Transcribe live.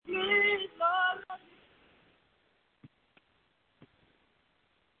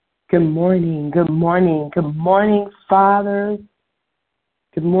Good morning, good morning, good morning, Father.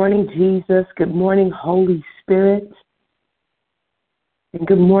 Good morning, Jesus. Good morning, Holy Spirit. And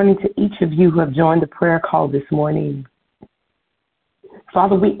good morning to each of you who have joined the prayer call this morning.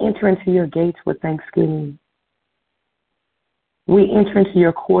 Father, we enter into your gates with thanksgiving. We enter into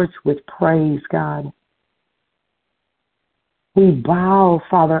your courts with praise, God. We bow,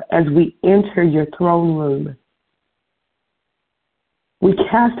 Father, as we enter your throne room. We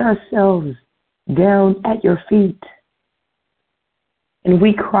cast ourselves down at your feet. And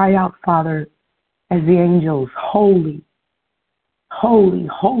we cry out, Father, as the angels, holy, holy,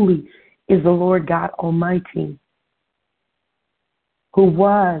 holy is the Lord God Almighty, who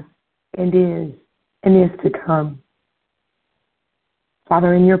was and is to come.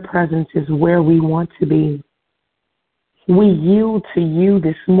 Father, in your presence is where we want to be. We yield to you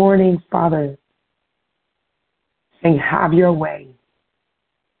this morning, Father, saying, have your way.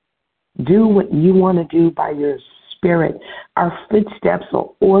 Do what you want to do by your Spirit. Our footsteps are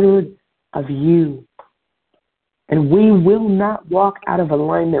ordered of you. And we will not walk out of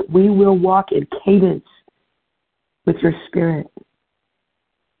alignment. We will walk in cadence with your Spirit.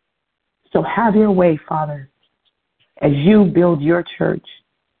 So have your way, Father, as you build your church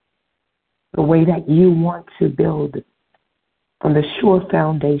the way that you want to build on the sure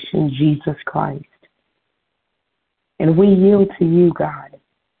foundation, Jesus Christ. And we yield to you, God.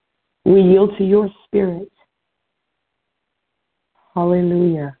 We yield to your Spirit.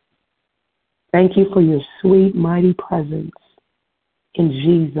 Hallelujah. Thank you for your sweet, mighty presence. In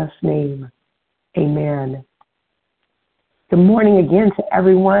Jesus' name, amen. Good morning again to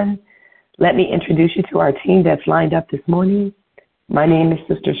everyone. Let me introduce you to our team that's lined up this morning. My name is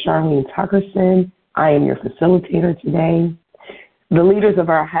Sister Charlene Tuckerson. I am your facilitator today. The leaders of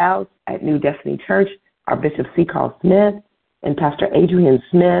our house at New Destiny Church are Bishop C. Carl Smith and Pastor Adrian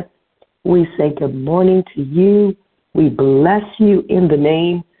Smith. We say good morning to you. We bless you in the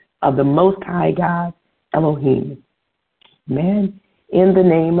name of the Most High God, Elohim. Amen. In the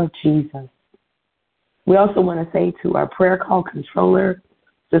name of Jesus. We also want to say to our prayer call controller,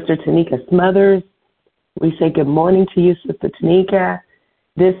 Sister Tanika Smothers, we say good morning to you, Sister Tanika.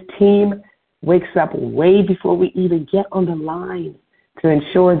 This team wakes up way before we even get on the line to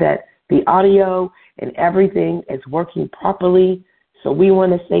ensure that the audio and everything is working properly. So we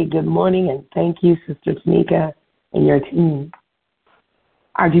want to say good morning and thank you, Sister Tanika, and your team.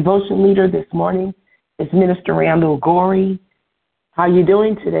 Our devotion leader this morning is Minister Randall Gorey. How are you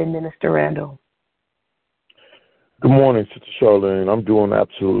doing today, Minister Randall? Good morning, Sister Charlene. I'm doing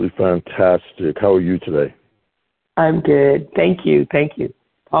absolutely fantastic. How are you today? I'm good. Thank you. Thank you.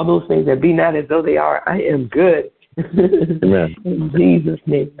 All those things that be not as though they are, I am good. Amen. In Jesus'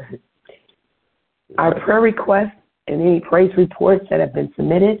 name. Our prayer requests and any praise reports that have been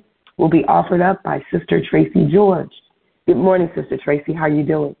submitted will be offered up by Sister Tracy George. Good morning, Sister Tracy. How are you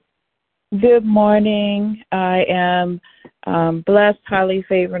doing? Good morning. I am blessed, highly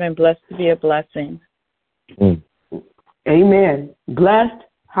favored, and blessed to be a blessing. Amen. Blessed,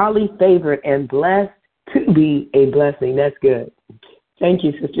 highly favored, and blessed to be a blessing. That's good. Thank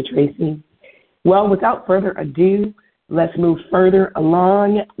you, Sister Tracy. Well, without further ado, let's move further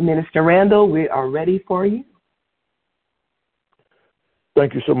along. Minister Randall, we are ready for you.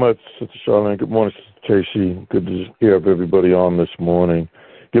 Thank you so much, Sister Charlene. Good morning, Sister Tracy. Good to hear of everybody on this morning.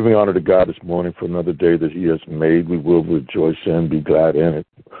 Giving honor to God this morning for another day that he has made. We will rejoice and be glad in it.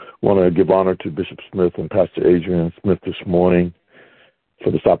 Want to give honor to Bishop Smith and Pastor Adrian Smith this morning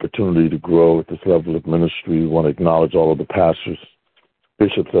for this opportunity to grow at this level of ministry. We want to acknowledge all of the pastors,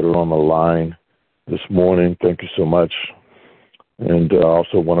 bishops that are on the line this morning. Thank you so much. And I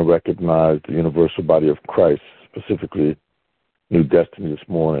also want to recognize the universal body of Christ, specifically New Destiny this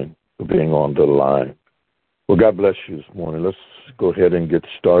morning, for being on the line. Well, God bless you this morning. Let's go ahead and get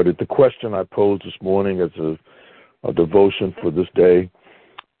started. The question I posed this morning as a devotion for this day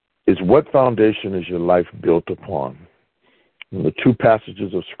is, what foundation is your life built upon? And the two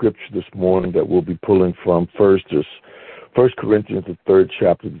passages of Scripture this morning that we'll be pulling from, first is 1 Corinthians, the 3rd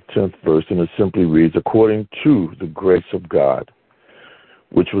chapter, the 10th verse, and it simply reads, according to the grace of God,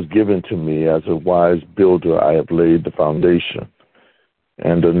 which was given to me as a wise builder, I have laid the foundation,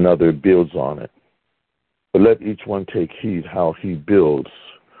 and another builds on it. But let each one take heed how he builds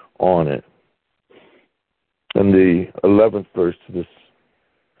on it. And the 11th verse to this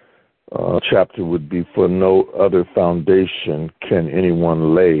chapter would be, for no other foundation can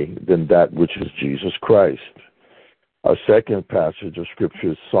anyone lay than that which is Jesus Christ. Our second passage of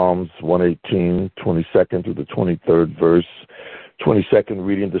Scripture is Psalms 118, 22nd through the 23rd verse. 22nd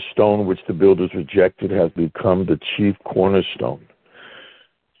reading, the stone which the builders rejected has become the chief cornerstone.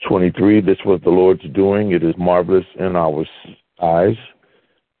 23, this was the Lord's doing. It is marvelous in our eyes.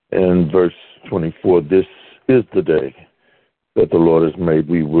 And verse 24, this is the day that the Lord has made.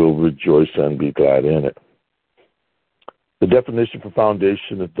 We will rejoice and be glad in it. The definition for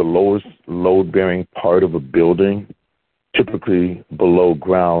foundation is the lowest load-bearing part of a building, typically below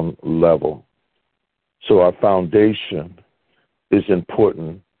ground level. So our foundation is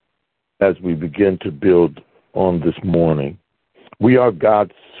important as we begin to build on this morning. We are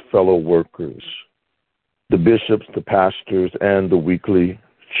God's fellow workers, the bishops, the pastors, and the weekly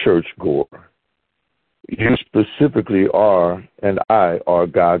churchgoer. You specifically are, and I are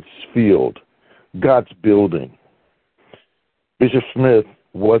God's field, God's building. Bishop Smith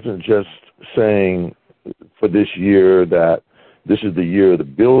wasn't just saying for this year that this is the year of the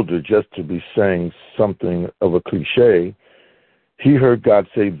builder just to be saying something of a cliche. He heard God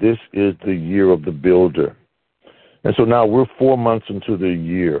say this is the year of the builder. And so now we're 4 months into the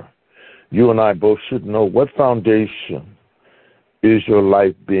year. You and I both should know, what foundation is your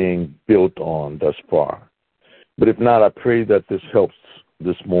life being built on thus far? But if not, I pray that this helps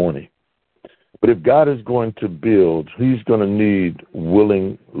this morning. But if God is going to build, he's going to need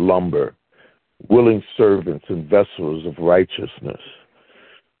willing lumber, willing servants and vessels of righteousness.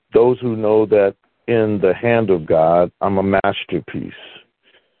 Those who know that in the hand of God, I'm a masterpiece.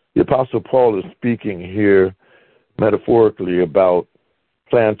 The Apostle Paul is speaking here metaphorically about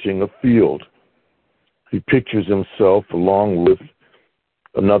planting a field. He pictures himself along with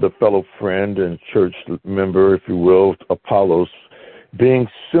another fellow friend and church member, if you will, Apollos, being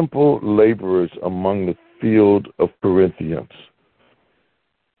simple laborers among the field of Corinthians.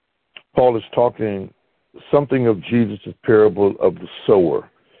 Paul is talking something of Jesus' parable of the sower,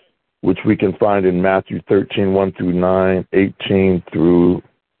 which we can find in Matthew 13, 1 through 9, 18 through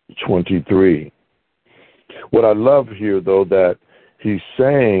 23. What I love here, though, that he's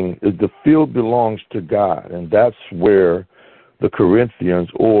saying is the field belongs to God, and that's where the Corinthians,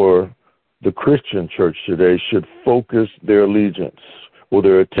 or the Christian church today, should focus their allegiance, or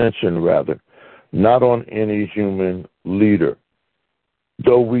their attention rather, not on any human leader.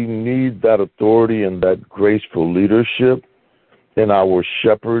 Though we need that authority and that graceful leadership in our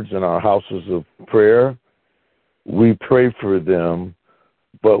shepherds and our houses of prayer, we pray for them,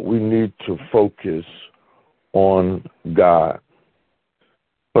 but we need to focus on God.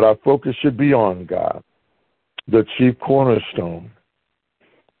 But our focus should be on God, the chief cornerstone.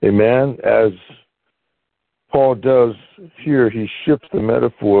 Amen. As Paul does here, he shifts the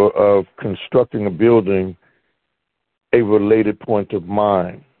metaphor of constructing a building a related point of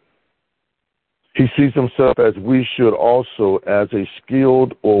mind. He sees himself, as we should also, as a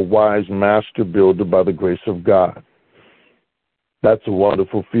skilled or wise master builder by the grace of God. That's a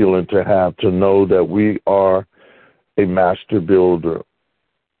wonderful feeling to have, to know that we are a master builder,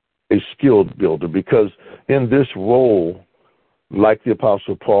 a skilled builder, because in this role, like the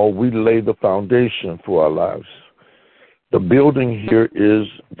Apostle Paul, we lay the foundation for our lives. The building here is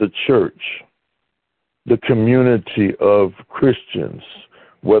the church, the community of Christians,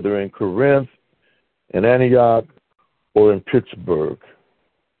 whether in Corinth, in Antioch, or in Pittsburgh.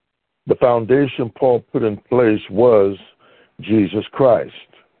 The foundation Paul put in place was Jesus Christ.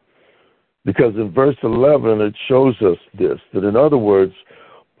 Because in verse 11, it shows us this, that in other words,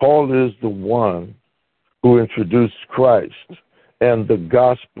 Paul is the one who introduced Christ and the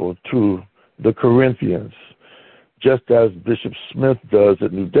gospel to the Corinthians, just as Bishop Smith does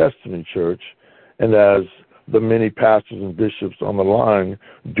at New Destiny Church, and as the many pastors and bishops on the line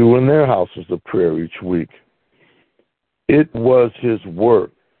do in their houses of prayer each week. It was his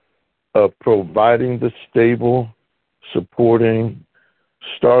work of providing the stable, supporting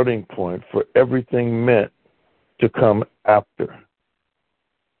starting point for everything meant to come after.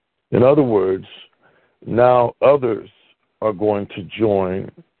 In other words, now others are going to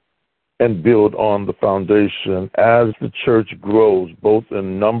join and build on the foundation as the church grows, both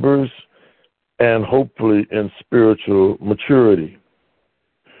in numbers and hopefully in spiritual maturity.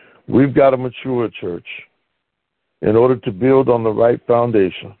 We've got a mature church in order to build on the right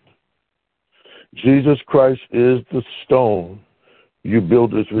foundation. Jesus Christ is the stone you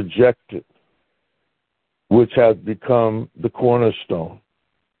builders rejected, which has become the cornerstone.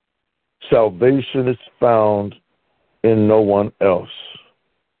 Salvation is found in no one else.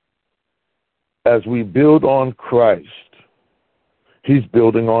 As we build on Christ, he's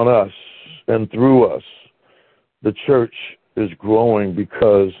building on us, and through us, the church is growing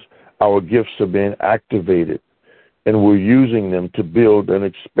because our gifts are being activated, and we're using them to build and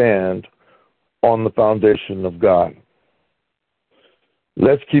expand on the foundation of God.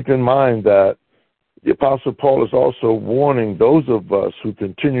 Let's keep in mind that The Apostle Paul is also warning those of us who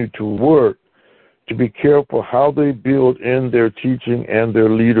continue to work to be careful how they build in their teaching and their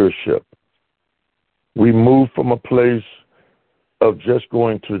leadership. We move from a place of just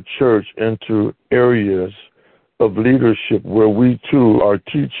going to church into areas of leadership where we too are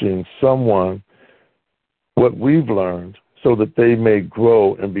teaching someone what we've learned so that they may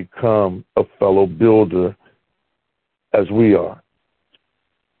grow and become a fellow builder as we are.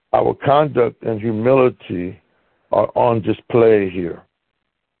 Our conduct and humility are on display here.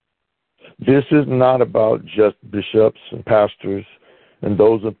 This is not about just bishops and pastors and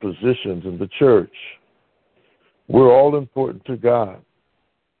those in positions in the church. We're all important to God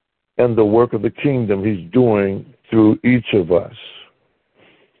and the work of the kingdom He's doing through each of us.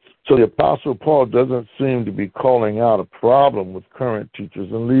 So the Apostle Paul doesn't seem to be calling out a problem with current teachers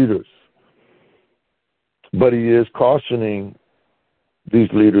and leaders, but he is cautioning these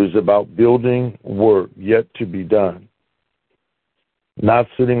leaders about building work yet to be done. Not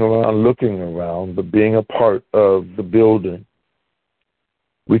sitting around looking around, but being a part of the building.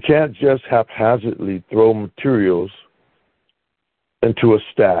 We can't just haphazardly throw materials into a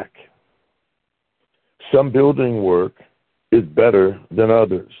stack. Some building work is better than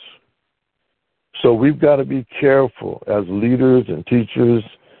others. So we've got to be careful as leaders and teachers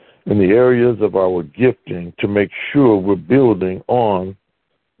in the areas of our gifting to make sure we're building on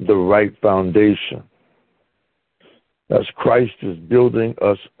the right foundation. As Christ is building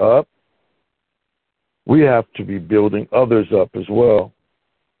us up, we have to be building others up as well.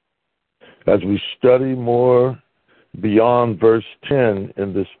 As we study more beyond verse 10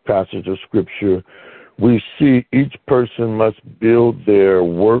 in this passage of Scripture, we see each person must build their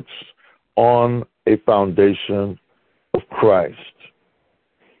works on a foundation of Christ.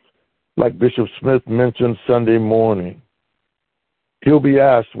 Like Bishop Smith mentioned Sunday morning, he'll be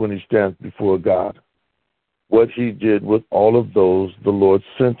asked when he stands before God what he did with all of those the Lord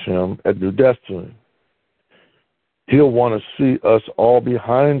sent him at New Destiny. He'll want to see us all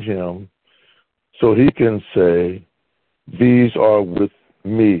behind him so he can say, these are with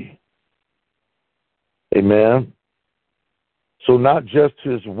me. Amen? So not just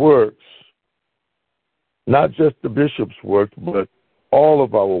his works, not just the bishop's work, but all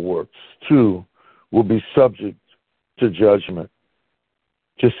of our works, too, will be subject to judgment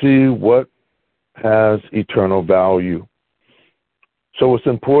to see what has eternal value. So it's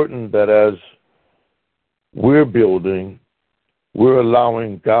important that as we're building, we're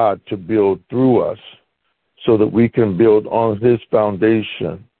allowing God to build through us so that we can build on his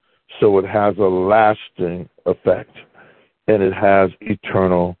foundation so it has a lasting effect and it has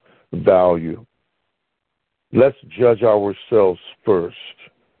eternal value. Let's judge ourselves first.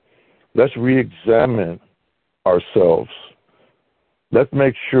 Let's re-examine ourselves. Let's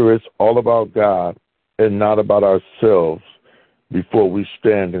make sure it's all about God and not about ourselves before we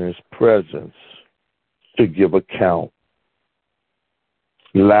stand in his presence to give account.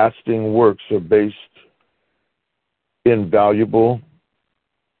 Lasting works are based in valuable,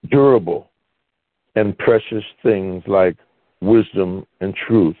 durable, and precious things like wisdom and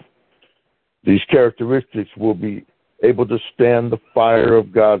truth. These characteristics will be able to stand the fire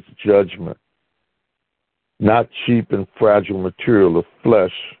of God's judgment, not cheap and fragile material of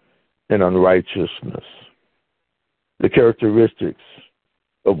flesh and unrighteousness. The characteristics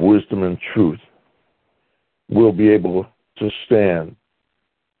of wisdom and truth will be able to stand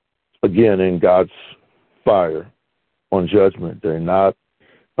again in God's fire on judgment day, not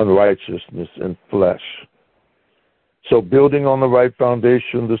unrighteousness and flesh. So building on the right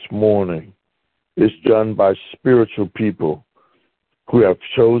foundation this morning is done by spiritual people who have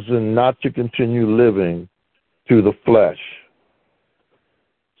chosen not to continue living through the flesh.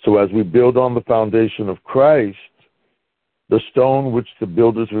 So as we build on the foundation of Christ, the stone which the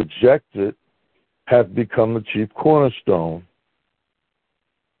builders rejected has become the chief cornerstone.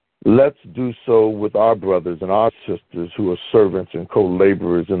 Let's do so with our brothers and our sisters who are servants and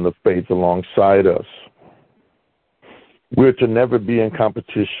co-laborers in the faith alongside us. We're to never be in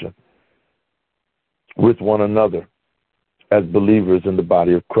competition with one another as believers in the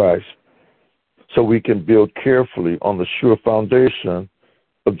body of Christ, so we can build carefully on the sure foundation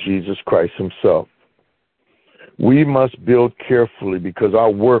of Jesus Christ himself. We must build carefully because our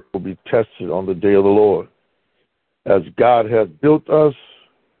work will be tested on the day of the Lord. As God has built us,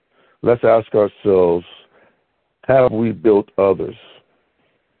 let's ask ourselves, have we built others?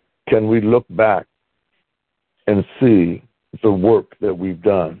 Can we look back and see the work that we've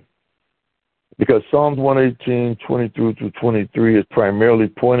done? Because Psalms 118, 22 through 23 is primarily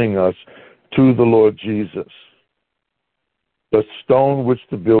pointing us to the Lord Jesus, the stone which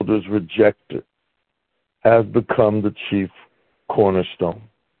the builders rejected, has become the chief cornerstone.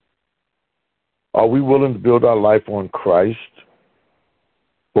 Are we willing to build our life on Christ,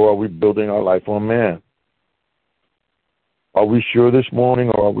 or are we building our life on man? Are we sure this morning,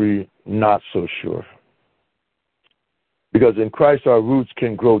 or are we not so sure? Because in Christ our roots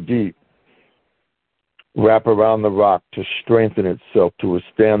can grow deep, wrap around the rock to strengthen itself to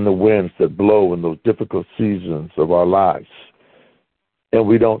withstand the winds that blow in those difficult seasons of our lives, and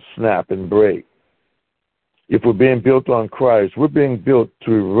we don't snap and break. If we're being built on Christ, we're being built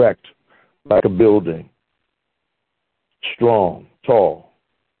to erect like a building, strong, tall,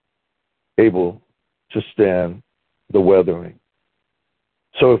 able to stand the weathering.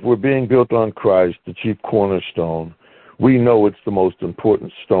 So if we're being built on Christ, the chief cornerstone, we know it's the most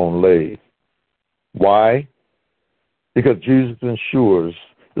important stone laid. Why? Because Jesus ensures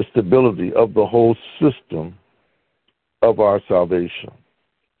the stability of the whole system of our salvation.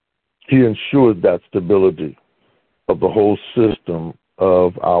 He ensures that stability of the whole system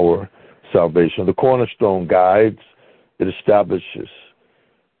of our salvation. The cornerstone guides, it establishes,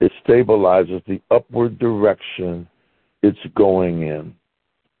 it stabilizes the upward direction it's going in.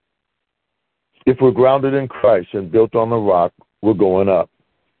 If we're grounded in Christ and built on the rock, we're going up.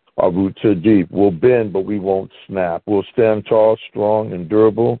 Our roots are deep. We'll bend, but we won't snap. We'll stand tall, strong, and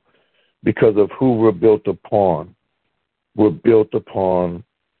durable because of who we're built upon. We're built upon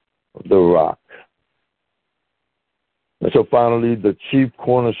the rock. And so finally, the chief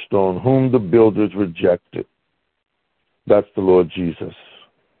cornerstone, whom the builders rejected, that's the Lord Jesus.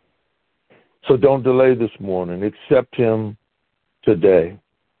 So don't delay this morning. Accept him today.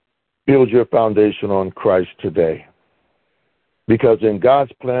 Build your foundation on Christ today. Because in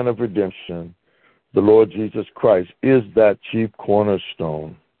God's plan of redemption, the Lord Jesus Christ is that chief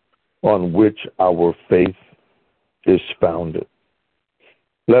cornerstone on which our faith is founded.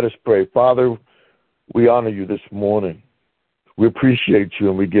 Let us pray. Father, we honor you this morning. We appreciate you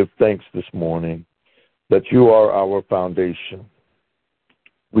and we give thanks this morning that you are our foundation.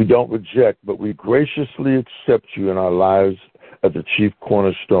 We don't reject, but we graciously accept you in our lives as the chief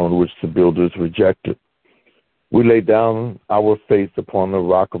cornerstone which the builders rejected. We lay down our faith upon the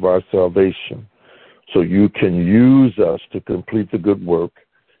rock of our salvation so you can use us to complete the good work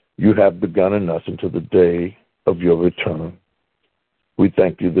you have begun in us until the day of your return. We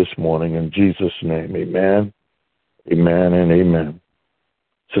thank you this morning in Jesus' name. Amen, amen, and amen.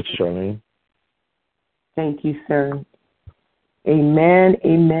 Sister Charlene. Thank you, sir. Amen,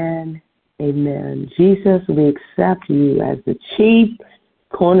 amen, amen. Jesus, we accept you as the chief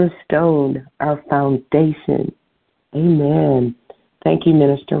cornerstone, our foundation. Amen. Thank you,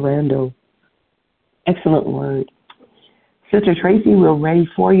 Minister Randall. Excellent word. Sister Tracy, we're ready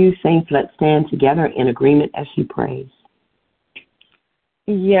for you. Saints, let's stand together in agreement as she prays.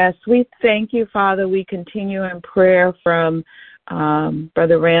 Yes, we thank you, Father. We continue in prayer from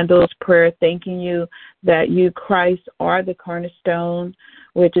Brother Randall's prayer, thanking you that you, Christ, are the cornerstone,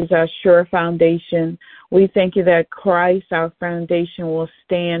 which is our sure foundation. We thank you that Christ, our foundation, will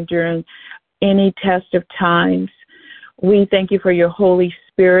stand during any test of times. We thank you for your Holy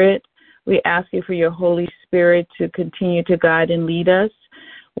Spirit. We ask you for your Holy Spirit to continue to guide and lead us.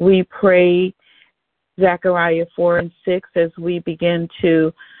 We pray Zechariah 4 and 6 as we begin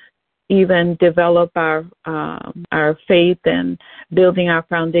to even develop our faith and building our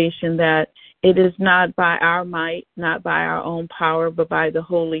foundation, that it is not by our might, not by our own power, but by the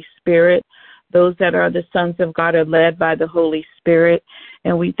Holy Spirit. Those that are the sons of God are led by the Holy Spirit.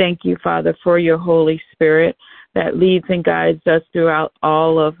 And we thank you, Father, for your Holy Spirit that leads and guides us throughout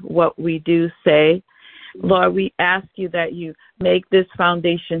all of what we do say. Lord, we ask you that you make this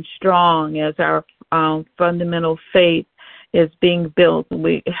foundation strong as our fundamental faith is being built.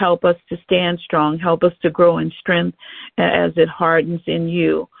 We help us to stand strong, help us to grow in strength as it hardens in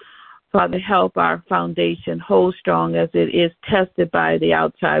you. Father, help our foundation hold strong as it is tested by the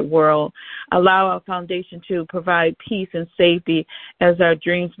outside world. Allow our foundation to provide peace and safety as our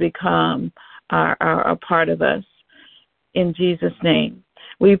dreams become a part of us. In Jesus' name,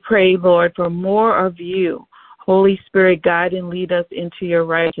 we pray, Lord, for more of you. Holy Spirit, guide and lead us into your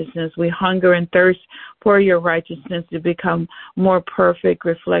righteousness. We hunger and thirst for your righteousness to become more perfect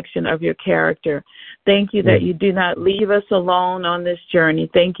reflection of your character. Thank you that you do not leave us alone on this journey.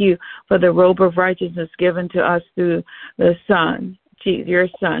 Thank you for the robe of righteousness given to us through the Son, your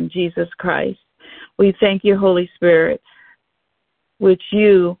Son, Jesus Christ. We thank you, Holy Spirit, which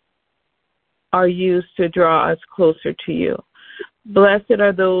you are used to draw us closer to you. Blessed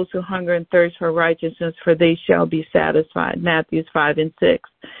are those who hunger and thirst for righteousness, for they shall be satisfied. Matthew 5 and 6.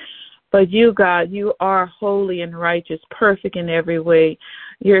 But you, God, you are holy and righteous, perfect in every way.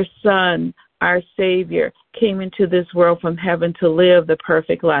 Your Son our Savior, came into this world from heaven to live the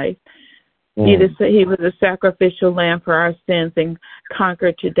perfect life. He was a sacrificial lamb for our sins and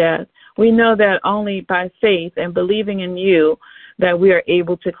conquered to death. We know that only by faith and believing in you that we are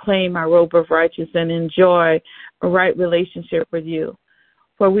able to claim our robe of righteousness and enjoy a right relationship with you.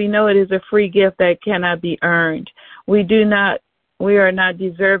 For we know it is a free gift that cannot be earned. We are not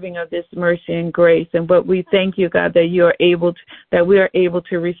deserving of this mercy and grace, but we thank you, God, that we are able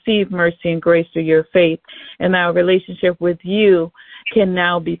to receive mercy and grace through your faith, and our relationship with you can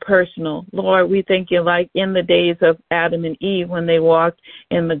now be personal. Lord, we thank you, like in the days of Adam and Eve when they walked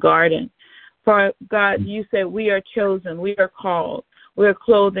in the garden. For God, you said we are chosen, we are called, we are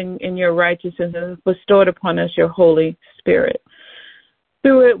clothed in your righteousness and bestowed upon us your Holy Spirit.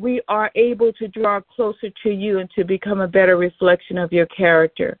 Through it, we are able to draw closer to you and to become a better reflection of your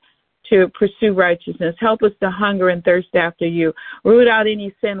character, to pursue righteousness. Help us to hunger and thirst after you. Root out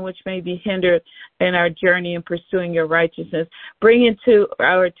any sin which may be hindered in our journey in pursuing your righteousness. Bring it to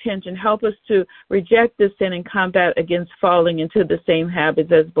our attention. Help us to reject the sin and combat against falling into the same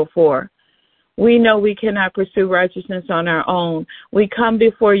habits as before. We know we cannot pursue righteousness on our own. We come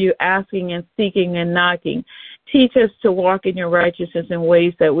before you asking and seeking and knocking. Teach us to walk in your righteousness in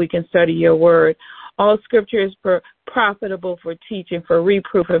ways that we can study your word. All scripture is profitable for teaching, for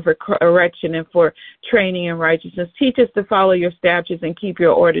reproof, and for correction, and for training in righteousness. Teach us to follow your statutes and keep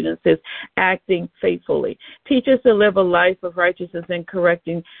your ordinances, acting faithfully. Teach us to live a life of righteousness and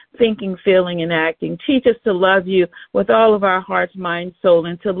correcting, thinking, feeling, and acting. Teach us to love you with all of our hearts, mind, soul,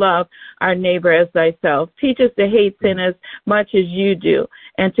 and to love our neighbor as thyself. Teach us to hate sin as much as you do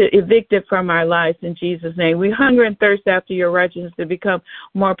and to evict it from our lives in Jesus' name. We hunger and thirst after your righteousness to become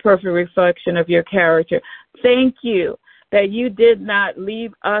more perfect reflection of your character. Thank you that you did not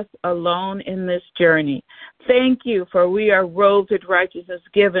leave us alone in this journey. Thank you for we are robed with righteousness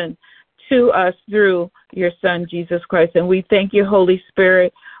given to us through your Son, Jesus Christ. And we thank you, Holy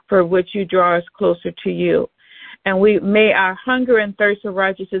Spirit, for which you draw us closer to you. And may our hunger and thirst for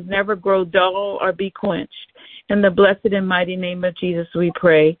righteousness never grow dull or be quenched. In the blessed and mighty name of Jesus we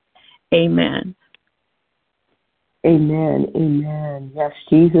pray. Amen. Amen. Amen. Yes,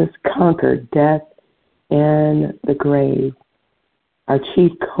 Jesus conquered death and the grave, our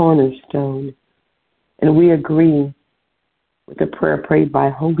chief cornerstone. And we agree with the prayer prayed by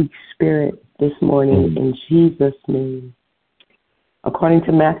Holy Spirit this morning in Jesus' name. According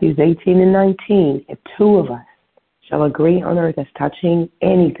to Matthew 18 and 19, if two of us shall agree on earth as touching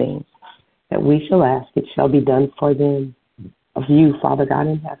anything that we shall ask, it shall be done for them of you, Father God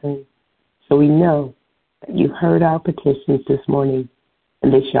in heaven. So we know that you heard our petitions this morning,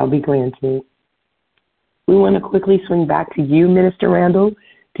 and they shall be granted. We want to quickly swing back to you, Minister Randall.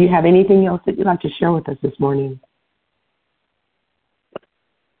 Do you have anything else that you'd like to share with us this morning?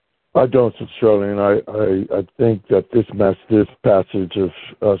 I don't, Sister Charlene. I think that this passage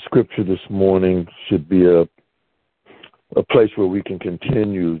of Scripture this morning should be a place where we can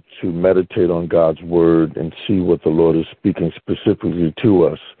continue to meditate on God's Word and see what the Lord is speaking specifically to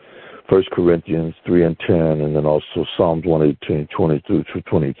us. 1 Corinthians 3 and 10, and then also Psalms 118, 22 to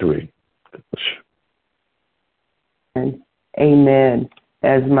 23. Amen.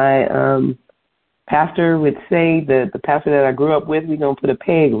 As my pastor would say, the pastor that I grew up with, we're going to put a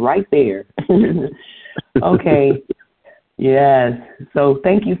peg right there. Okay. Yes. So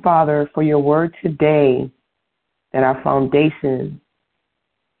thank you, Father, for your word today, that our foundation,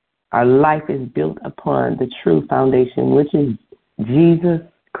 our life is built upon the true foundation, which is Jesus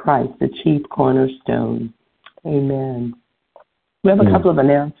Christ, the chief cornerstone. Amen. We have a couple of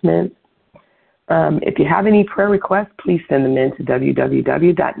announcements. If you have any prayer requests, please send them in to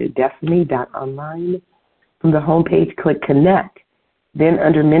www.newdestiny.online. From the homepage, click Connect. Then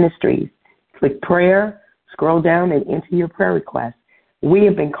under Ministries, click Prayer, scroll down and enter your prayer request. We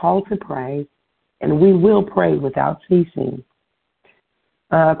have been called to pray, and we will pray without ceasing.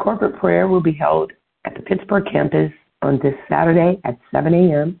 Corporate prayer will be held at the Pittsburgh campus on this Saturday at 7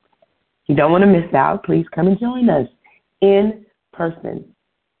 a.m. You don't want to miss out. Please come and join us in person.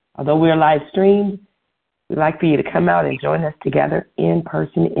 Although we are live streamed, we'd like for you to come out and join us together in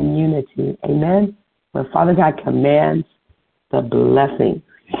person in unity. Amen. Where Father God commands the blessing.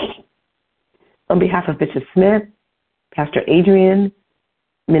 On behalf of Bishop Smith, Pastor Adrian,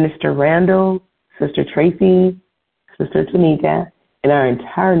 Minister Randall, Sister Tracy, Sister Tanika, and our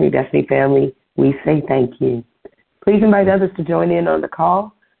entire New Destiny family, we say thank you. Please invite others to join in on the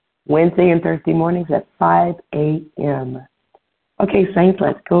call Wednesday and Thursday mornings at 5 a.m. Okay, saints,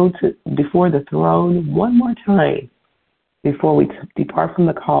 let's go to before the throne one more time before we depart from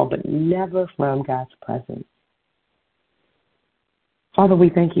the call, but never from God's presence. Father, we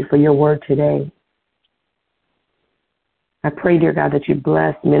thank you for your word today. I pray, dear God, that you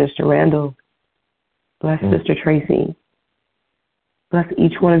bless Minister Randall, bless Sister Tracy, bless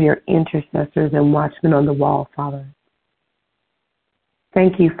each one of your intercessors and watchmen on the wall, Father.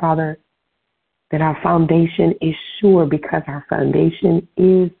 Thank you, Father, that our foundation is sure because our foundation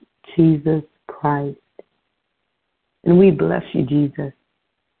is Jesus Christ. And we bless you, Jesus.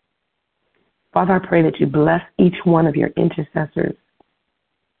 Father, I pray that you bless each one of your intercessors.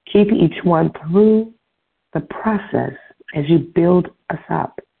 Keep each one through the process as you build us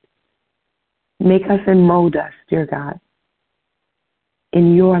up. Make us and mold us, dear God,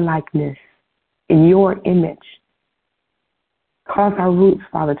 in your likeness, in your image. Cause our roots,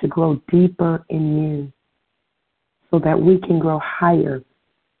 Father, to grow deeper in you so that we can grow higher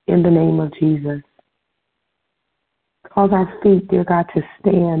in the name of Jesus. Cause our feet, dear God, to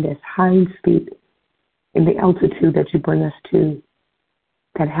stand as hinds feet in the altitude that you bring us to,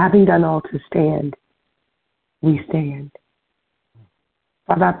 that having done all to stand, we stand.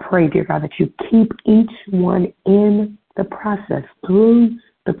 Father, I pray, dear God, that you keep each one in the process, through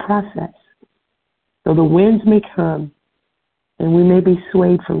the process, so the winds may come and we may be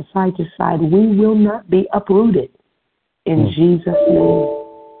swayed from side to side. We will not be uprooted in Jesus' name.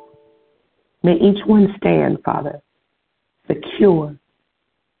 May each one stand, Father, secure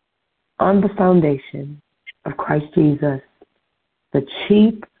on the foundation of Christ Jesus, the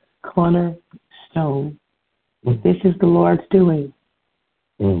chief cornerstone. This is the Lord's doing,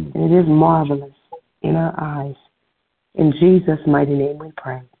 and it is marvelous in our eyes. In Jesus' mighty name we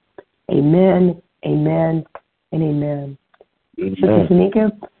pray. Amen, amen, and amen. Sister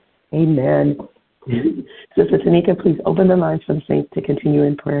Tanika, amen. Sister Tanika, please open the lines for the saints to continue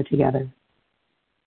in prayer together.